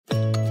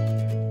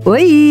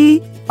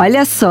Oi!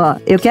 Olha só,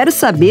 eu quero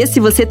saber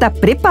se você está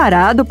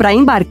preparado para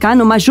embarcar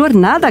numa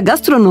jornada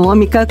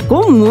gastronômica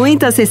com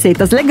muitas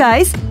receitas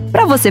legais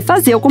para você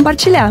fazer ou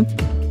compartilhar.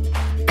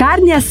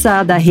 Carne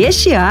assada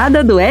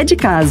recheada do É de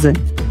Casa.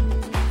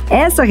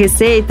 Essa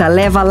receita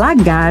leva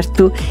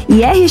lagarto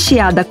e é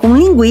recheada com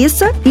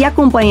linguiça e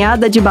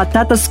acompanhada de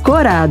batatas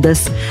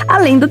coradas,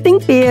 além do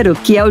tempero,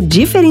 que é o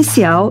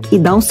diferencial e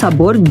dá um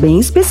sabor bem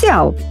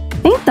especial.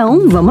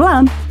 Então, vamos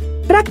lá!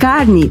 Para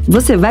carne,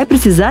 você vai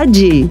precisar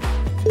de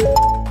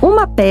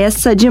uma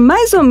peça de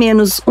mais ou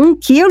menos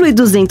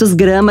 1,2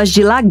 kg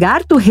de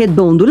lagarto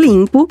redondo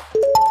limpo,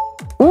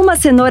 uma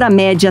cenoura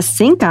média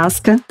sem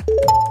casca,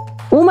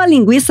 uma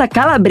linguiça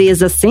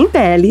calabresa sem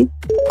pele,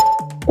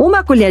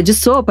 uma colher de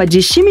sopa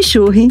de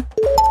chimichurri,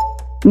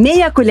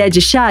 meia colher de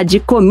chá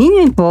de cominho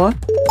em pó,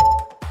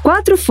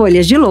 4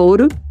 folhas de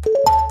louro,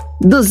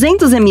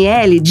 200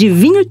 ml de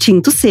vinho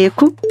tinto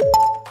seco,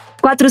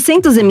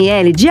 400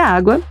 ml de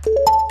água,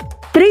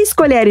 3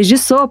 colheres de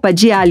sopa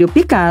de alho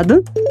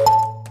picado,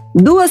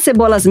 2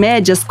 cebolas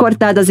médias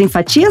cortadas em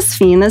fatias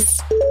finas,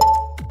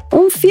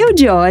 um fio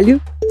de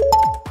óleo,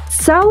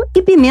 sal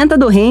e pimenta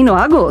do reino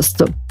a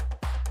gosto.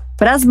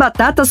 Para as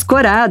batatas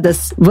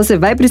coradas, você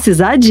vai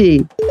precisar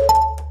de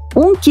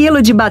 1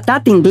 kg de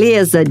batata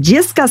inglesa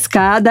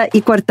descascada e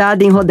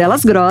cortada em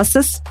rodelas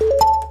grossas,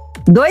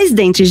 2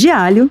 dentes de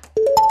alho,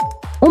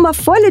 uma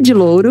folha de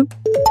louro,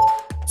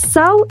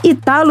 sal e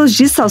talos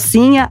de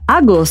salsinha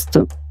a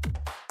gosto.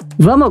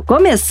 Vamos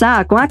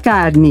começar com a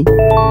carne.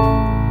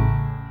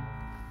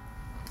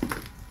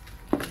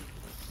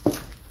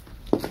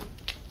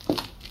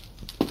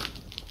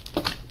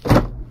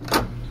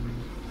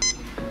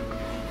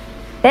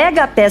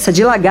 Pega a peça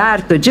de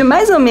lagarto de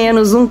mais ou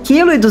menos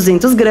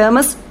 1,2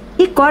 kg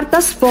e corta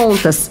as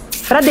pontas,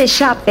 para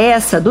deixar a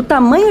peça do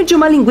tamanho de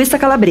uma linguiça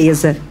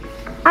calabresa.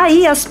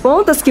 Aí as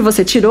pontas que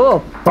você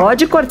tirou,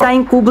 pode cortar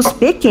em cubos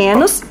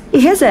pequenos e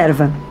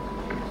reserva.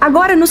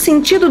 Agora, no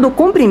sentido do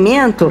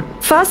comprimento,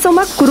 faça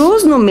uma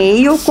cruz no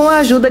meio com a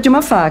ajuda de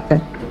uma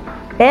faca.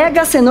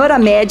 Pega a cenoura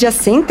média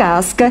sem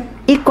casca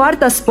e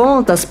corta as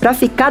pontas para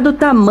ficar do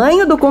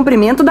tamanho do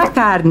comprimento da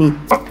carne.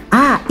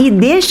 E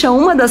deixa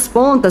uma das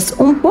pontas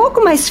um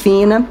pouco mais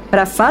fina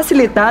para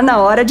facilitar na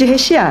hora de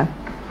rechear.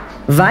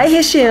 Vai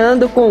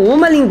recheando com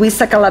uma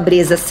linguiça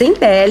calabresa sem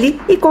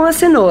pele e com a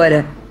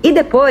cenoura. E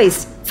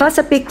depois,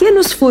 faça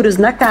pequenos furos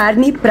na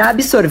carne para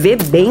absorver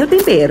bem o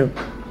tempero.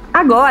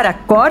 Agora,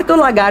 corta o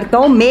lagarto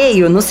ao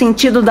meio no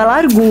sentido da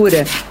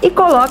largura e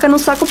coloca no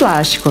saco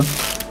plástico.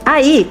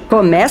 Aí,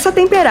 começa a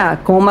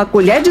temperar com uma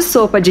colher de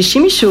sopa de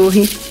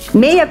chimichurri,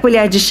 meia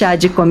colher de chá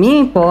de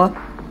cominho em pó,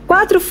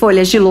 4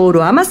 folhas de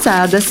louro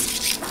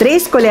amassadas,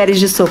 3 colheres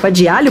de sopa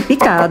de alho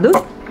picado,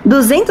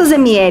 200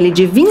 ml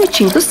de vinho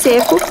tinto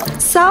seco,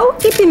 sal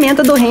e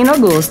pimenta do reino a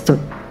gosto.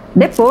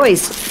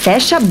 Depois,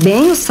 fecha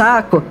bem o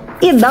saco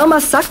e dá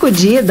uma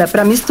sacudida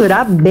para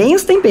misturar bem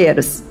os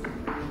temperos.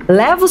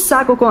 Leva o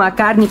saco com a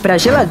carne para a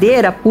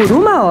geladeira por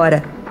 1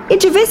 hora e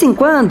de vez em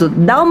quando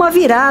dá uma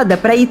virada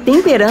para ir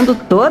temperando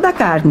toda a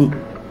carne.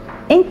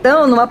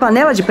 Então, numa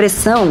panela de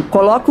pressão,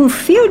 coloca um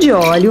fio de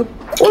óleo,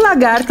 o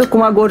lagarto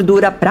com a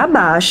gordura para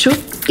baixo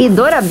e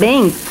doura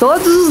bem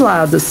todos os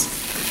lados.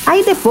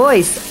 Aí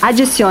depois,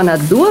 adiciona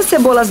 2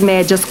 cebolas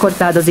médias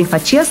cortadas em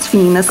fatias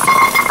finas,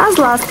 as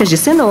lascas de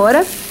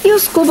cenoura e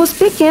os cubos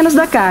pequenos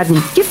da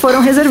carne, que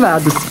foram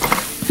reservados.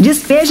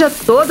 Despeja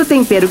todo o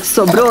tempero que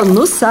sobrou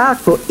no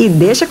saco e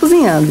deixa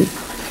cozinhando.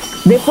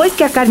 Depois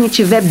que a carne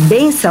estiver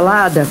bem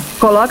selada,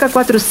 coloca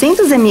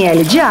 400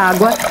 ml de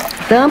água,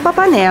 tampa a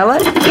panela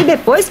e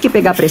depois que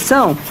pegar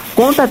pressão,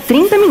 conta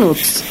 30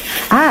 minutos.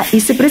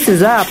 E se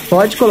precisar,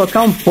 pode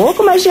colocar um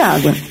pouco mais de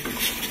água.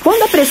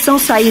 Quando a pressão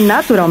sair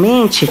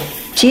naturalmente,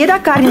 tira a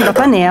carne da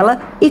panela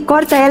e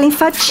corta ela em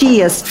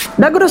fatias,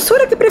 da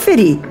grossura que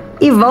preferir.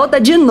 E volta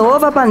de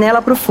novo a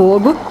panela para o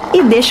fogo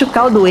e deixa o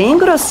caldo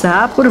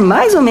engrossar por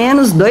mais ou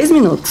menos 2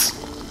 minutos.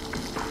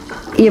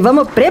 E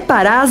vamos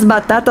preparar as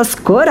batatas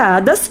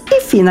coradas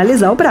e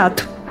finalizar o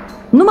prato.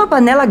 Numa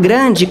panela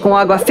grande com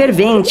água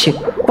fervente,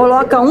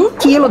 coloca 1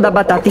 kg da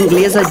batata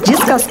inglesa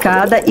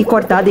descascada e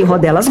cortada em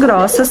rodelas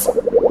grossas,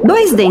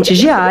 2 dentes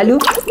de alho,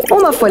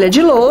 uma folha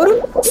de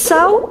louro,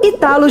 sal e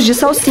talos de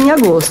salsinha a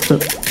gosto.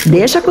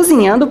 Deixa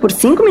cozinhando por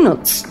 5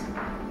 minutos.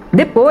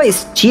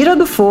 Depois, tira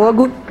do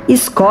fogo,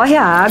 escorre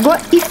a água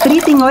e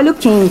frita em óleo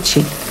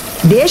quente.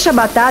 Deixa a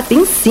batata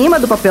em cima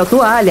do papel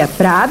toalha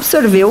para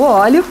absorver o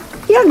óleo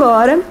e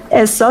agora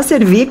é só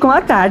servir com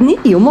a carne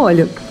e o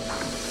molho.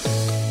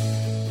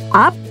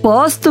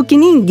 Aposto que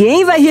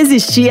ninguém vai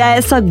resistir a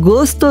essa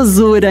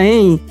gostosura,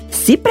 hein?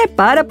 Se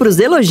prepara para os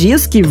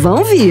elogios que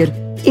vão vir.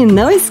 E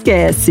não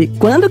esquece,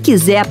 quando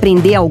quiser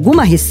aprender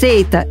alguma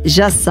receita,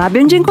 já sabe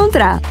onde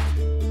encontrar.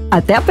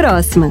 Até a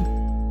próxima!